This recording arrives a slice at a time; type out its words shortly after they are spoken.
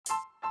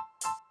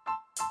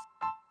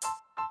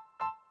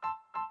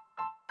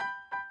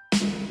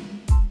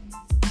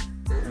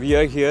we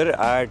are here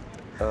at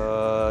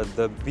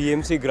the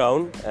BMC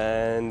ground,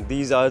 and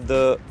these are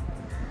the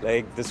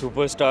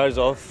superstars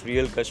of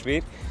Real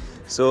Kashmir.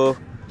 So,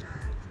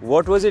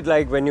 what was it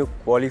like when you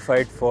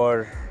qualified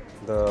for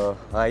the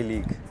I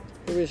League?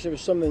 It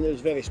was something that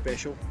was very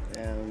special.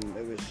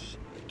 It was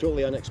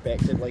totally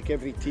unexpected. Like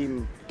every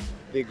team,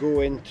 they go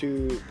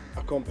into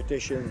a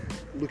competition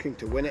looking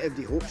to win it.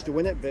 Everybody hopes to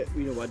win it, but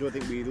I don't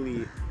think we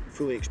really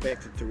fully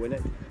expected to win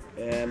it.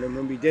 And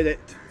when we did it,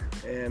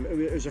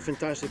 it was a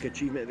fantastic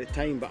achievement at the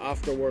time. But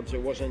afterwards,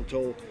 it wasn't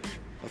until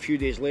a few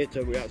days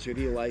later we actually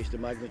realised the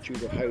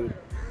magnitude of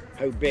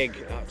how big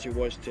it actually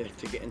was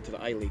to get into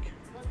the I League.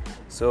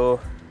 So,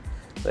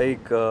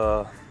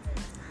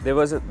 there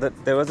was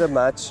a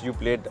match you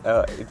played.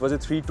 It was a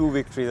 3-2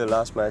 victory the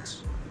last match.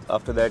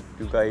 After that,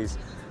 you guys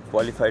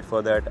qualified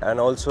for that. And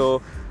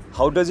also,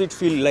 how does it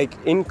feel like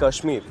in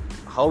Kashmir?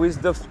 How is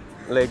the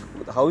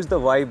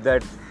vibe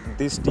that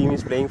this team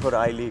is playing for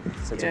I League?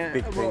 Such a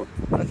big thing.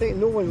 I think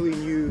no one really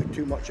knew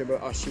too much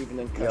about us even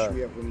in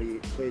Kashmir when we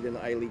played in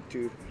the I League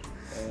too.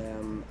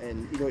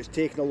 And it's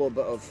taken a little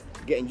bit of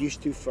getting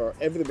used to for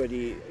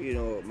everybody.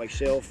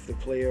 Myself, the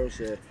players,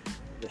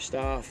 the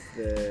staff,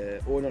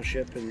 the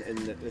ownership, and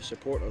the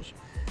supporters,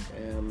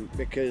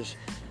 because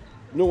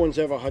no one's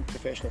ever had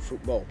professional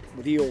football,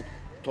 real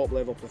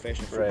top-level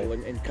professional football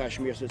in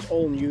Kashmir. So it's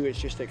all new. It's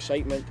just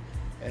excitement,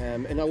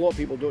 and a lot of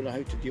people don't know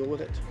how to deal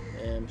with it.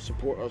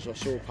 Supporters are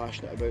so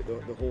passionate about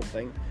the whole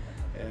thing,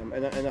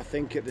 and I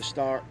think at the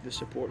start the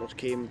supporters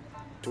came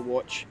to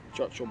watch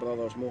Churchill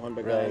Brothers, Mohan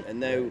Bagan, and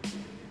now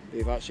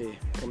they've actually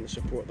come to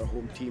support their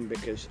home team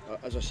because,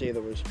 as I say,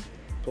 there was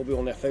probably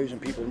only 1,000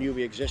 people knew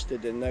we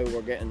existed, and now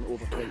we're getting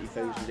over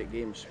 20,000 at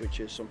games, which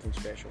is something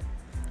special.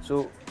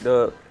 So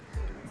the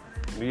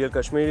Real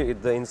Kashmir,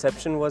 the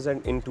inception was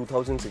in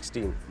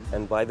 2016,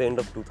 and by the end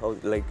of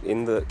 2000,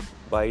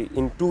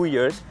 in 2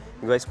 years,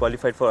 you guys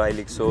qualified for I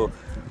League. So,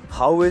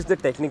 how is the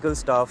technical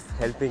staff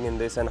helping in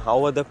this, and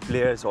how are the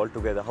players all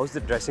together? How's the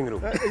dressing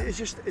room?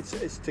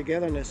 It's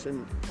togetherness,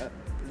 and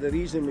the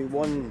reason we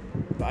won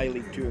the I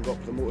League 2 and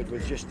got promoted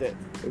was just that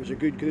it was a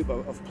good group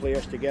of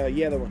players together.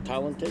 Yeah, they were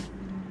talented,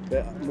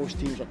 but most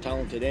teams are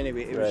talented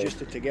anyway. It was just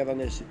the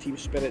togetherness, the team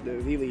spirit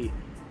that really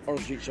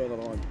urged each other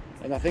on.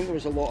 And I think there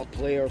was a lot of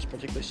players,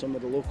 particularly some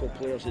of the local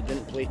players that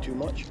didn't play too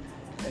much,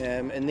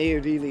 and they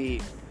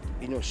really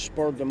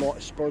spurred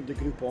the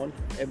group on.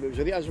 It was,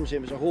 as I'm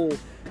saying, it was a whole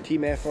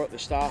team effort. The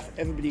staff,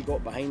 everybody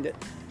got behind it,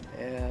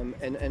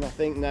 and I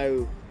think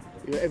now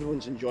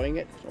everyone's enjoying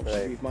it.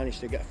 Obviously, we've managed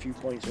to get a few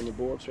points on the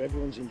board, so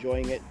everyone's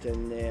enjoying it,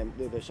 and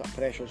the sort of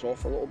pressure's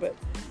off a little bit.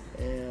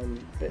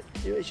 But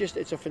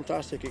it's a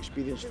fantastic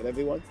experience for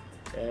everyone,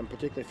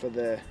 particularly for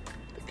the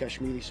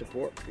Kashmiri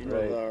support.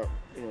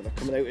 They're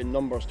coming out in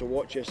numbers to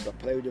watch us. They're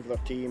proud of their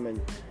team,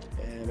 and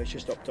it's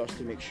just up to us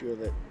to make sure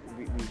that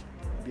we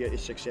be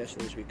as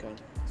successful as we can.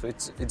 So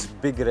it's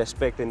big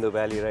respect in the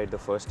valley, right? The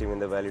first team in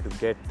the valley to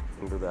get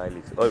into the I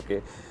League.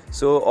 Okay.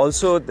 So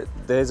also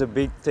there's a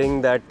big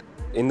thing that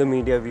in the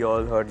media we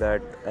all heard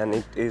that, and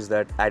it is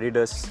that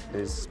Adidas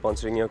is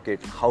sponsoring your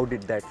kit. How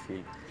did that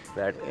feel?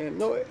 That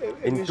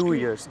in 2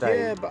 years' time.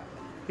 Yeah, but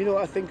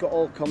I think it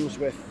all comes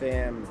with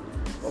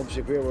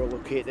obviously where we're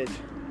located.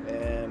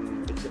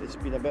 It's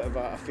been a bit of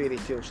a fairy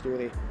tale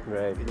story.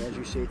 Right. As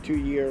you say, 2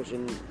 years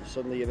and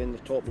suddenly you're in the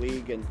top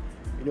league, and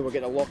we're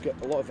getting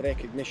a lot of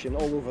recognition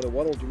all over the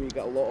world. We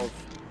get a lot of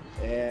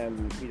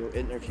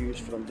interviews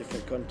from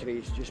different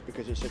countries just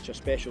because it's such a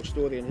special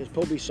story, and it's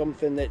probably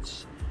something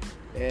that's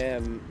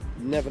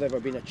never ever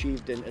been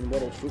achieved in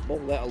world football,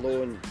 let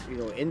alone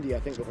India. I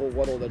think the whole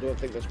world, I don't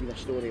think there's been a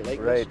story like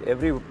this. Right,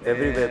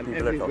 everywhere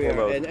people are talking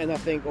about. And I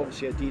think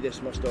obviously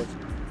Adidas must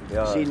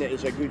have seen it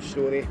as a good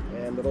story.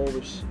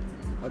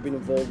 I've been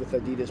involved with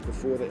Adidas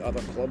before at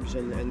other clubs,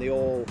 and they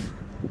all,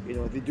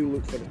 they do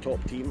look for the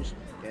top teams.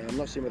 I'm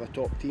not saying we're a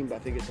top team, but I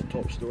think it's a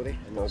top story,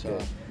 and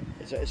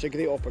it's a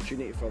great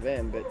opportunity for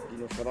them. But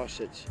for us,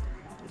 it's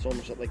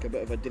almost like a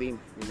bit of a dream.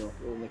 The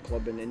only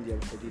club in India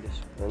with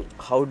Adidas. And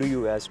how do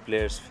you as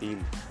players feel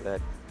that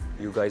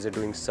you guys are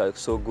doing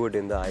so good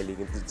in the I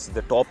League? It's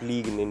the top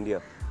league in India.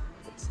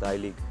 It's the I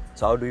League.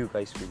 So how do you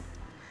guys feel?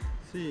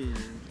 See,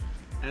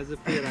 as a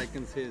player, I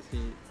can say,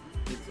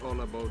 it's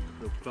all about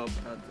the club,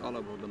 it's all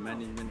about the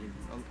management,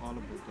 it's all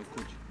about the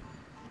coach,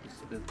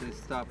 the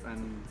staff,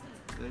 and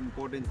the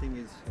important thing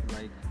is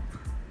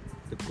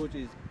the coach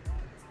is,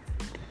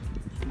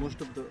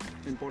 most of the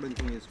important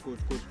thing is coach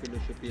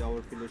philosophy.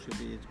 Our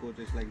philosophy is coach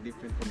is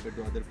different compared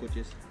to other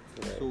coaches.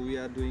 Right. So we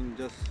are doing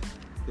just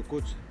the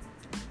coach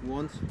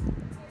wants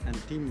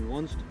and team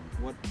wants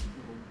what,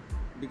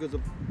 because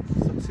of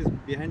success,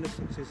 behind the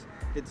success,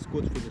 it's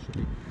coach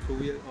philosophy. So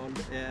we are all,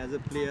 as a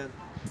player,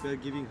 we are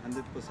giving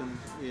 100%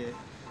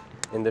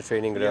 in the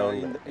training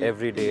ground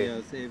every day.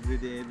 Yes, every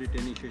day, every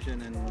training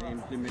session, and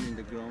implement in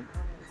the ground.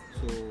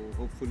 So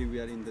hopefully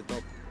we are in the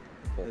top.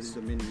 Yes. That is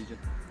the main vision.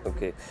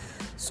 Okay,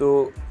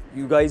 so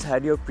you guys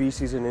had your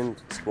pre-season in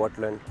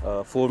Scotland,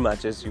 4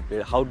 matches you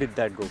played. How did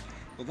that go?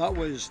 Well, that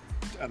was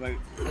about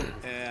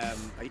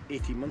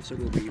 18 months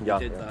ago we did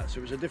that, so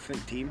it was a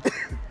different team.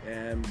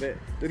 But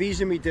the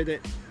reason we did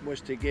it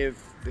was to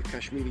give the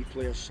Kashmiri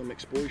players some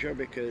exposure,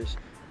 because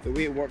the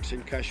way it works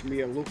in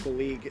Kashmir, local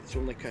league, it's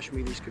only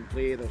Kashmiris can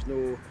play. There's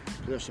no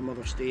players from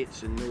other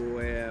states and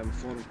no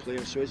foreign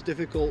players, so it's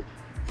difficult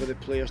for the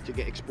players to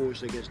get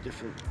exposed against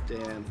different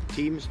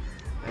teams.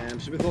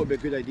 So we thought it would be a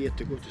good idea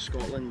to go to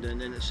Scotland,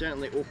 and it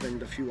certainly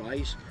opened a few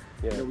eyes.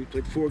 Yeah. You know, we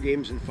played 4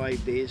 games in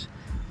 5 days.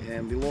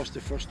 We lost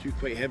the first 2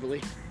 quite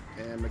heavily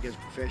against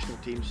professional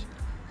teams.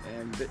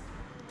 But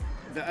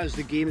as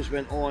the games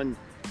went on,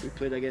 we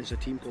played against a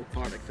team called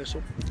Partick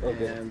Thistle.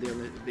 Okay.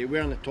 They were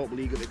in the top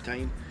league at the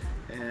time,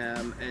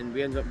 and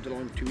we ended up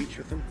drawing 2 each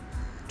with them.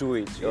 2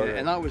 each. Yeah, Alright.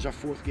 and that was our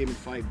 4th game in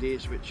 5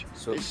 days, which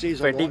So it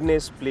says a lot.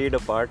 fatigueness played a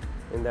part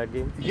in that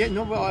game? Yeah,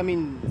 no, well, I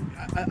mean,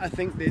 I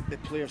think the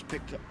players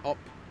picked it up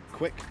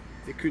quick.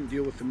 They couldn't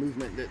deal with the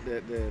movement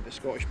that the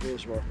Scottish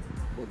players were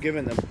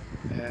giving them.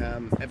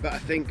 But I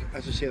think,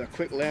 as I say, they're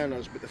quick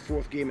learners. But the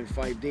 4th game in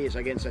 5 days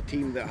against a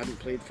team that hadn't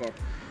played for,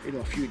 you know,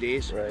 a few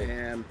days, Right.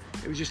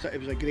 it was just it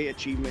was a great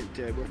achievement.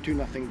 We were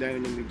 2-0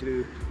 down and we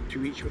drew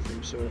 2 each with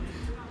them. So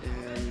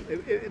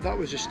that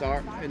was a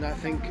start, and I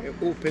think it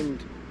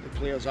opened the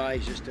players'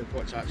 eyes as to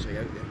what's actually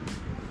out there.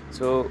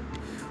 So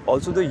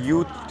also the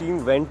youth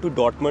team went to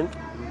Dortmund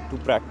to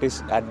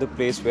practice at the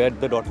place where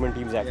the Dortmund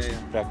teams actually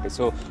practice.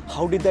 So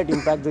how did that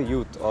impact the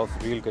youth of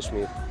Real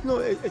Kashmir? No,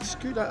 it's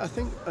good. I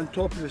think on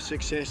top of the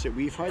success that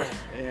we've had,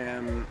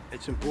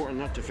 it's important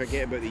not to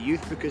forget about the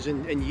youth, because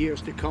in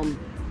years to come,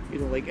 you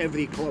know, like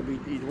every club,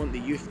 you'd want the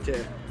youth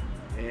to,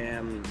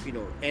 you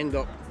know, end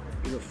up,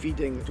 you know,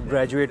 feeding To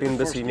graduate in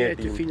the first, senior yeah,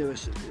 team. to feed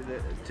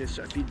to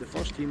sort of feed the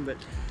first team, but.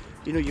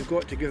 You know, you've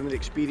got to give them the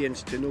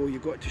experience to know.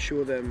 You've got to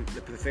show them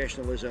the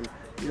professionalism.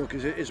 You know,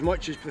 because as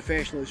much as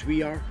professional as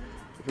we are,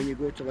 when you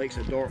go to likes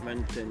of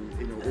Dortmund and,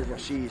 you know,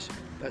 overseas,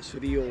 that's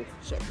real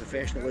sort of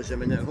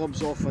professionalism, and it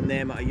rubs off on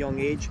them at a young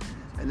age.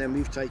 And then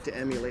we've tried to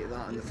emulate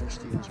that in the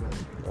first team as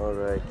well. All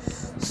right.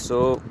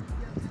 So,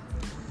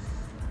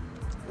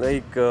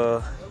 like,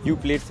 you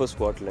played for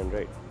Scotland,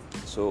 right?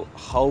 So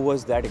how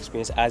was that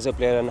experience as a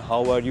player, and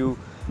how are you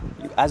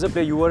as a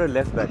player? You were a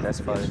left back,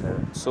 as far as I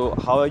know. So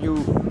how are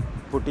you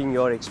putting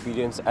your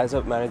experience as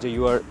a manager?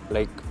 You are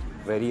like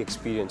very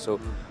experienced. So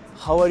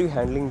how are you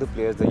handling the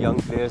players, the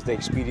young players, the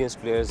experienced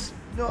players?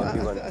 No,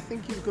 everyone? I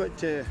think you've got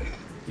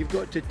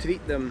to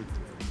treat them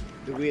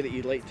the way that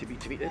you'd like to be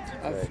treated.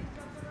 I've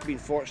been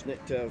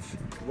fortunate to have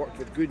worked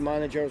with good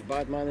managers,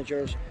 bad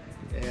managers,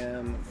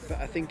 but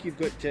I think you've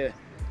got to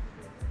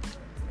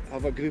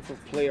have a group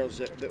of players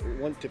that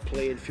want to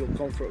play and feel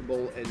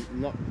comfortable and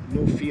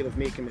no fear of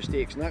making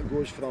mistakes, and that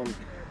goes from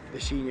the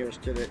seniors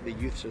to the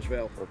youths as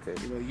well. Okay.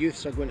 You know,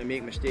 youths are going to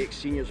make mistakes,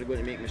 seniors are going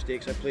to make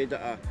mistakes. I played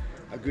at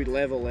a good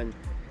level, and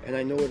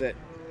I know that,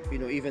 you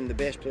know, even the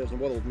best players in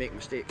the world make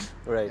mistakes.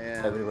 Right,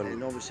 everyone.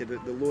 And obviously the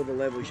lower the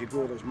levels you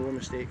go, there's more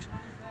mistakes.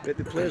 But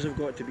the players have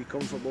got to be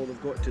comfortable.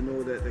 They've got to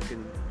know that they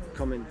can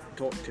come and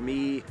talk to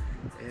me.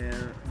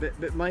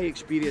 But my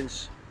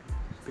experience,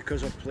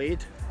 because I've played,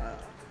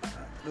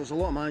 there's a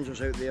lot of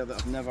managers out there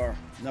that have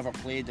never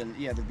played, and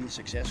yeah, they've been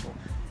successful.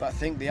 But I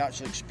think the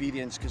actual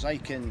experience, because I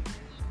can,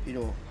 you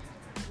know,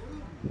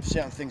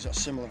 certain things that are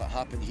similar that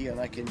happen here, and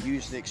I can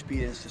use the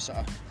experience to sort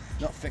of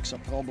not fix a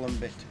problem,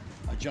 but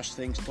adjust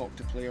things, talk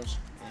to players,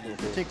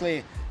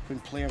 particularly when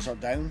players are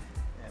down.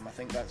 I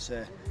think that's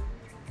the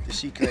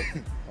secret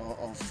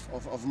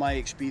of my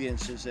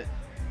experience, is that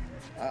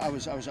I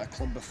was at a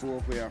club before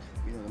where,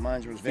 you know, the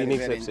manager was very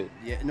Phoenix FC.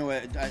 Yeah, no.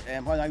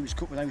 When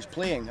I was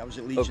playing, I was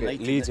at Leeds Okay,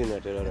 United. Leeds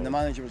United, and right. the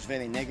manager was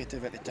very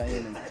negative at the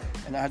time,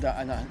 and it had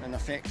an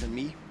effect on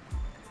me.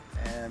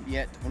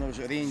 Yet when I was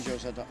at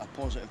Rangers, I had a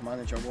positive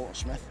manager, Walter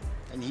Smith,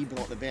 and he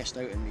brought the best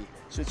out in me.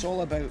 So it's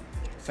all about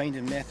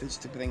finding methods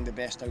to bring the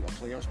best out of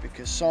players,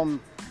 because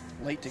some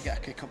like to get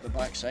a kick up the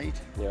backside,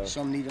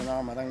 some need an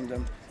arm around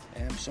them,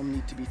 some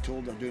need to be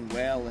told they're doing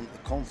well, and the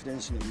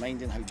confidence and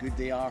reminding how good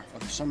they are.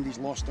 Or if somebody's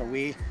lost their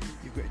way,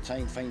 you've got to try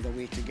and find a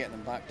way to get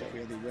them back to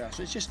where they were.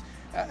 So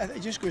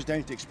it just goes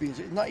down to experience.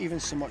 It's not even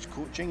so much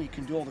coaching. You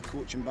can do all the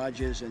coaching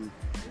badges and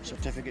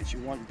certificates you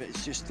want, but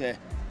it's just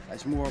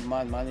it's more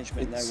man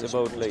management now. It's as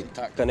about opposed like to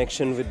tactics.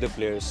 connection with the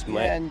players.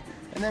 Yeah, and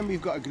then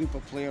we've got a group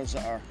of players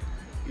that are,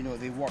 you know,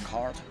 they work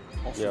hard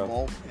off the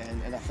ball,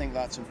 and I think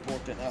that's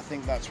important, and I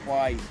think that's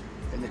why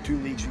in the 2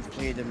 leagues we've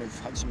played in, we've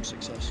had some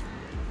success.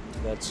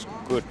 That's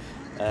good.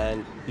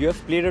 And you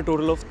have played a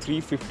total of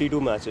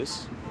 352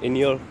 matches in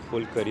your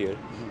whole career.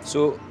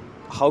 So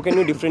how can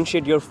you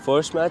differentiate your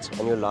first match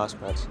and your last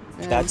match?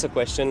 That's a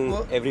question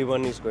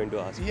everyone is going to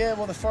ask. Yeah,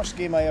 well, the first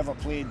game I ever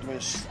played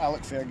was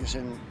Alec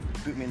Ferguson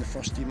put me in the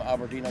first team at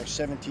Aberdeen. I was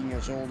 17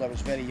 years old, I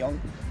was very young,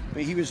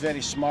 but he was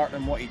very smart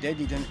in what he did.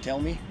 He didn't tell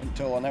me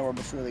until an hour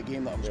before the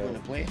game that I was going to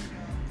play.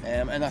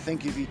 And I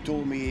think if he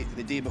told me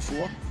the day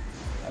before,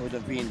 I would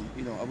have been,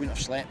 you know, I wouldn't have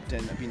slept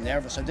and I'd been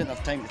nervous. I didn't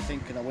have time to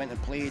think, and I went and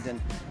played,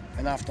 and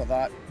after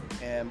that,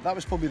 that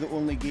was probably the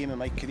only game in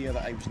my career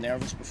that I was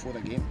nervous before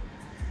a game.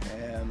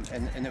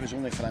 And it was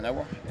only for an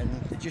hour, and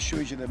it just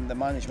shows you the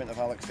management of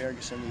Alex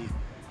Ferguson.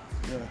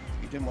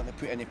 he didn't want to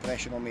put any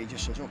pressure on me. He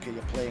just says, okay,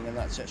 you're playing and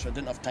that's it. So I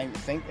didn't have time to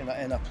think,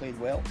 and I played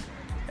well.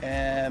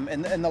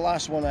 And the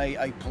last one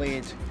I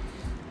played,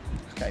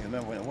 I can't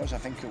remember when it was. I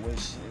think it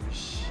was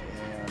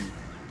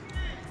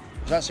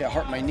actually I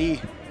hurt my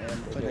knee.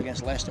 Played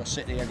against Leicester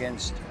City in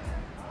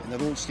the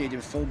Road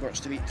Stadium, Filbert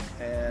Street,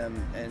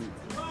 and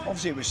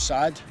obviously it was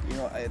sad.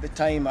 At the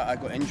time I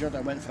got injured.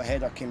 I went for a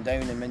header, came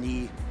down, and my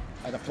knee.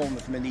 I had a problem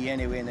with my knee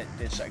anyway, and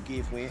it sort of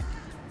gave way.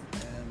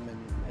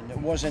 And it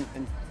wasn't.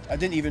 And I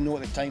didn't even know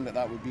at the time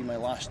that would be my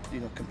last,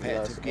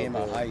 competitive game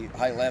at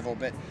high level.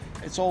 But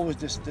it's always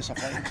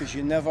disappointing because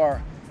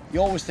you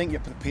always think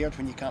you're prepared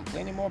when you can't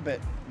play anymore, but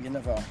you're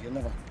never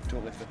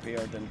totally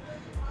prepared. And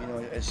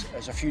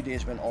as a few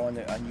days went on,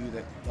 I knew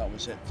that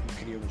was it. My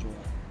career was over.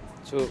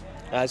 So,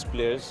 as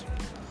players,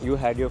 you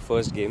had your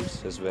first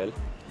games as well.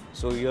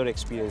 So, your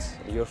experience,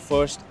 your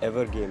first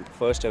ever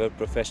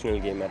professional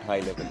game at high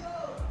level,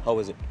 how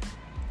was it?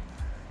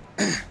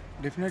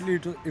 Definitely,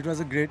 it was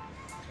a great.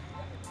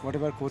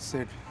 Whatever coach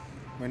said,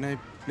 when I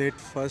played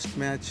first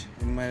match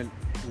in my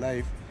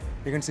life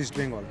against East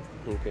Bengal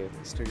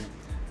stadium,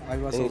 I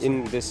was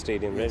in this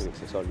stadium, yes,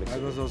 right? I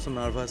was also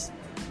nervous,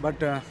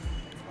 but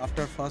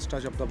after first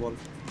touch of the ball,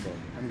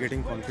 I'm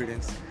getting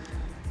confidence,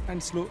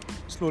 and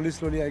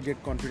slowly I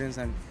get confidence,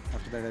 and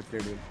after that I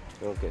played well.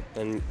 Okay,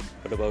 and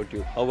what about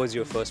you? How was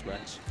your first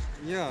match?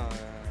 Yeah,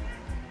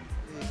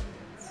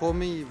 for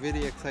me,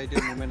 very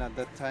exciting moment at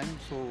that time.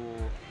 So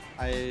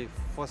I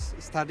was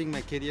starting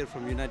my career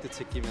from United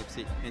Sikkim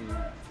FC in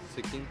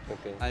Sikkim.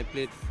 Okay. I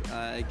played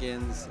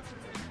against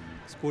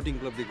Sporting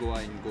Club de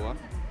Goa in Goa,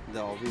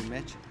 the away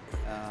match.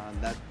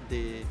 That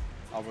day,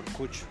 our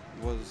coach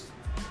was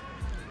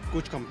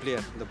Coach cum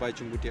player, the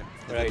Baichung Bhutia.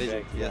 Right,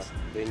 yes. Yeah,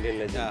 the Indian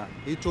legend. Yeah,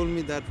 he told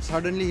me that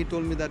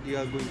you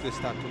are going to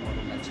start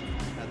tomorrow match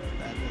at the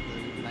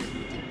night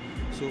meeting.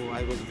 So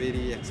I was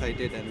very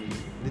excited and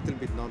little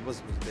bit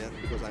nervous was there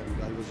because I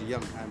was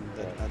young.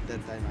 At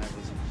that time I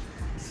was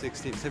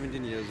 16,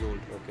 17 years old.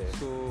 Okay.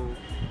 So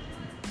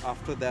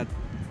after that,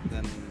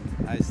 then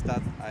I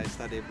start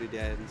every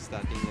day and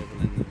starting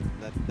level, and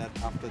that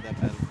after that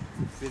I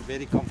feel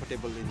very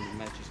comfortable in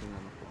matches.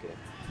 Okay.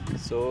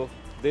 So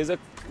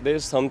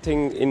there's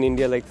something in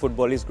India, like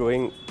football is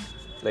growing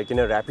like in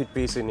a rapid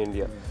pace in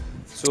India.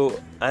 So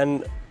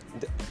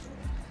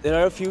there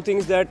are a few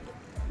things that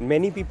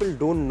many people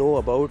don't know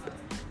about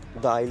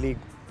the I-League.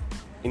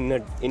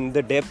 In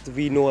the depth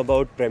we know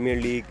about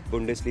Premier League,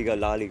 Bundesliga,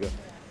 La Liga.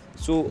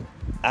 So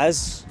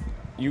as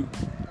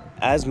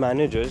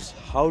managers,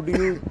 how do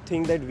you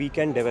think that we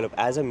can develop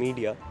as a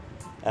media,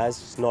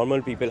 as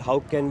normal people, how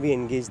can we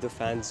engage the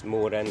fans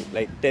more and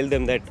like tell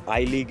them that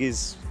I-League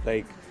is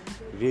like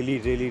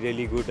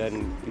really good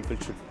and people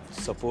should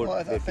support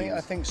their teams?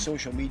 I think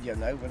social media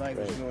now, when I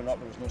was growing up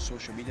there was no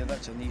social media,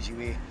 that's an easy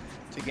way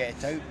to get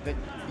it out, but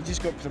you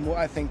just got to promote.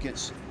 I think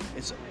this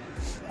is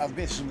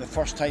the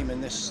first time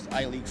in this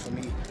I-League for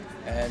me,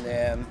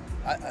 and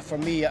for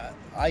me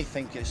I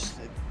think it's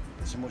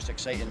the most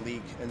exciting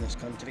league in this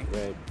country.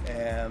 Right.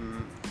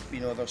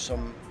 There's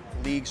some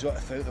leagues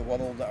throughout the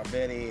world that are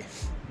very,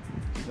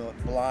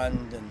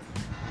 bland and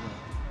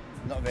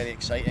not very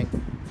exciting.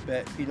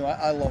 But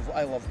I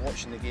love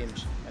watching the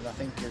games, and I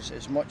think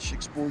as much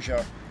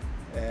exposure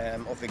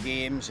of the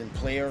games and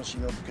players,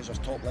 because there's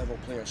top level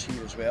players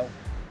here as well.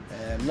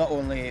 Not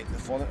only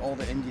all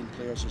the Indian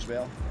players as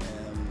well.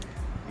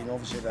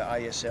 Obviously the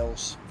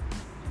ISL's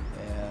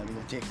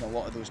taking a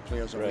lot of those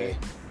players away.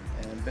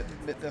 But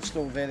they're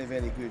still very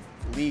good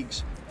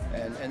leagues,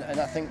 and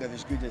I think they're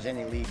as good as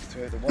any league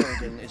throughout the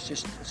world. And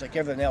it's like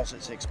everything else,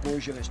 it's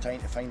exposure, it's trying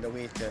to find a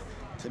way to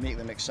make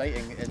them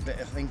exciting. But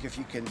I think if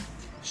you can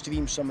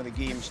stream some of the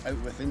games out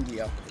with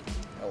India,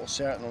 it will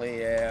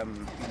certainly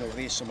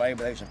raise some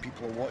eyebrows and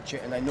people will watch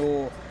it. And I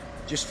know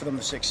just from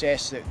the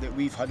success that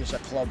we've had as a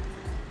club,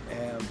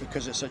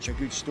 because it's such a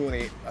good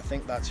story, I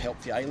think that's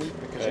helped the I-League,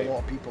 because a lot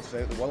of people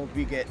throughout the world,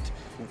 we get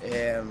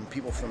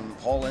people from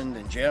Holland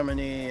and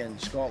Germany and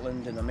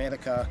Scotland and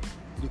America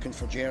looking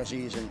for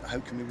jerseys and how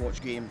can we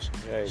watch games.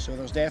 Right. So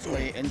there's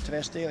definitely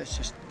interest there, it's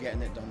just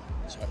getting it done.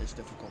 It's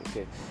difficult.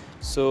 Okay,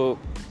 so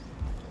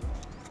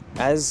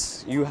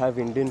as you have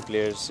Indian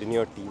players in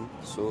your team,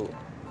 so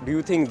do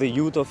you think the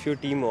youth of your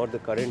team or the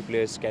current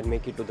players can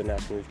make it to the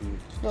national team?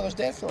 No, there's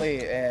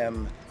definitely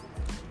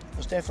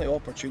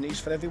opportunities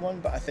for everyone,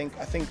 but I think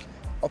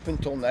up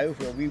until now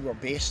where we were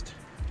based,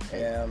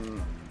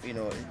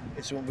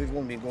 we've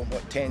only been going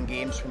 10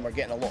 games when we're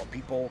getting a lot of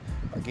people.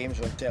 Our games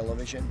are on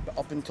television, but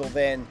up until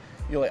then,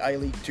 like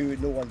I-League 2,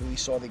 no one really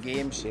saw the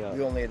games. Yeah.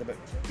 We only had about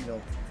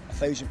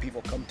 1,000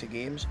 people come to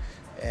games,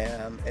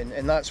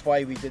 and that's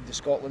why we did the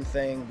Scotland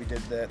thing, we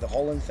did the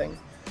Holland thing,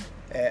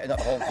 not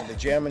Holland thing, the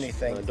Germany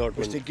thing,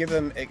 was to give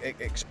them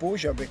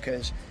exposure,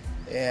 because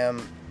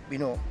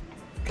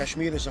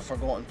Kashmir is a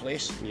forgotten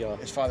place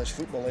as far as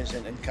football is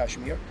in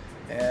Kashmir.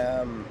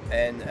 And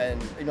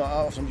I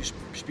often just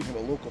speaking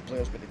about local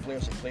players, but the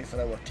players that play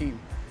for our team.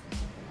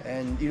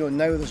 And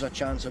now there's a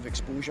chance of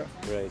exposure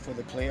for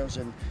the players,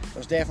 and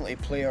there's definitely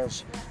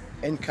players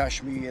in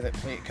Kashmir that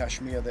play at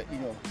Kashmir that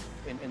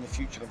in the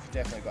future have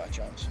definitely got a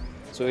chance.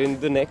 So in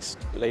the next,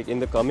 like in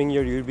the coming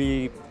year, you'll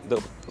be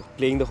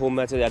playing the home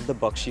matches at the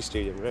Bakshi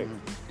Stadium, right?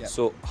 Yeah.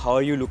 So how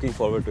are you looking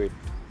forward to it?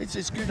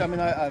 It's good. I mean,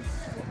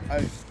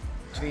 I've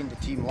trained the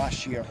team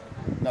last year,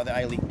 not the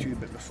I-League 2,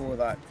 but before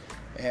that.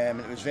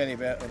 It was very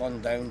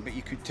run down, but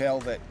you could tell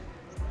that,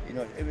 you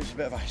know, it was a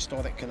bit of a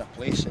historic kind of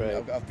place. And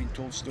Right. I've been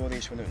told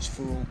stories when it was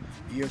full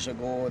years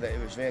ago that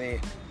it was an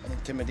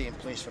intimidating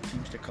place for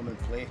teams to come and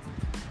play.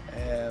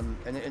 And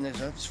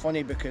it's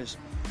funny because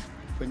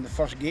when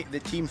the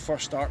team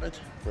first started,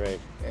 Right.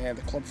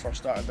 the club first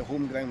started, the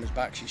home ground was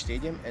Bakshi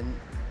Stadium, and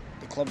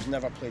the club's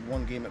never played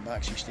one game at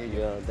Bakshi Stadium.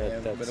 Yeah,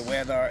 that's... With the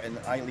weather and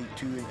I-League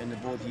 2 in the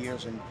both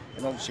years, and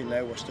obviously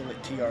now we're still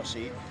at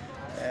TRC.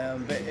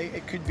 But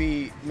it could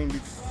be, I mean,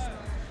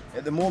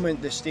 at the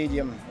moment the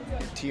stadium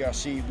at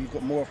TRC, we've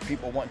got more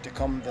people wanting to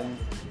come than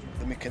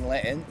we can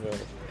let in.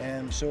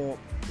 Right. So,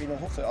 you know,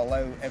 hopefully it'll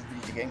allow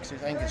everybody to get in, because I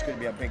think it's going to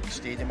be a big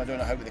stadium. I don't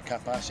know how the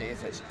capacity,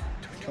 if it's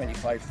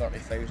 25,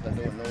 30,000,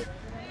 I don't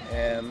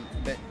know.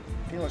 But,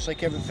 you know, it's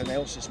like everything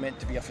else, it's meant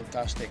to be a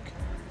fantastic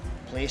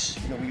place.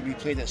 You know, we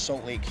played at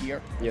Salt Lake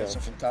here. Yeah. It's a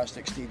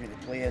fantastic stadium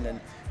to play in, and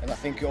I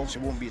think it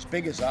obviously won't be as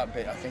big as that,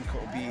 but I think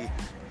it'll be,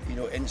 you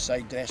know,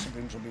 inside dressing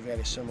rooms will be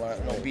very similar,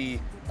 and it'll be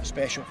a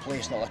special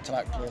place, and it'll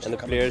attract players. And the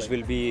to come players play.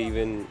 will be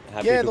even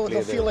happy Yeah, to they'll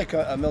play feel there. like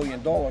 $1 million,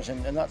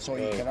 and that's all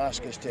you Right. can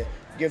ask, is to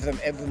give them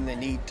everything they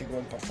need to go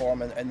and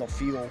perform, and they'll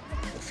feel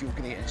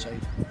great inside.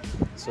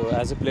 So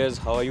as a players,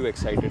 how are you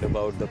excited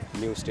about the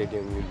new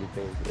stadium you'll be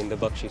playing in the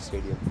Bakshi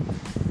Stadium?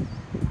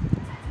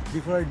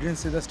 Before I didn't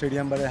see the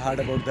stadium, but I heard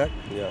about that.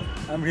 Yeah.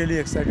 I'm really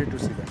excited to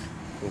see that.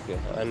 Okay.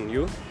 And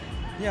you?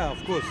 Yeah,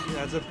 of course.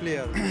 As a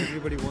player,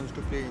 everybody wants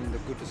to play in the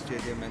good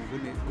stadium and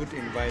good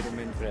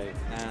environment. Right.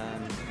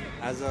 And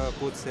as a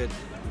coach said,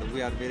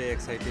 we are very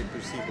excited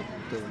to see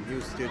the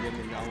new stadium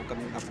in our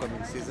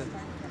upcoming season.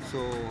 So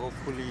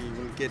hopefully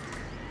we'll get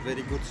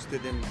very good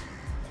stadium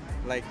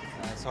like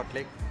Salt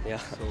Lake. Yeah.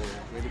 So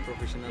very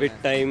professional. With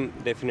and- time,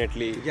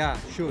 definitely. Yeah,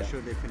 sure, Yeah.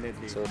 sure,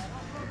 definitely.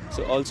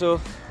 So also,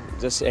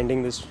 just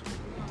ending this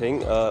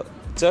thing,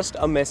 just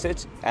a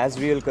message as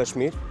Real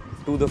Kashmir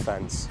to the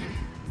fans.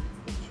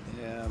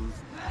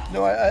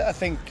 No, I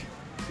think,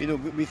 you know,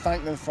 we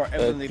thank them for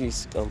everything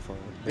Please come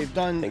forward. they've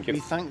done. Thank you. We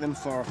thank them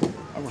for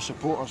our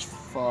supporters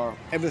for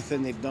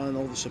everything they've done,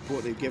 all the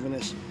support they've given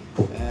us,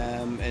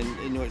 and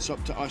you know, it's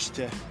up to us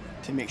to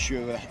make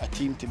sure we're a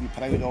team to be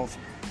proud of,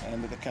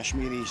 and that the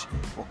Kashmiris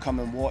will come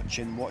and watch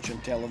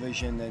on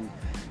television,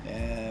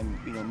 and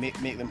you know,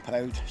 make them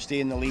proud,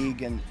 stay in the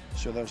league, and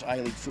so there's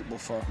I-League football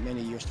for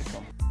many years to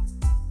come.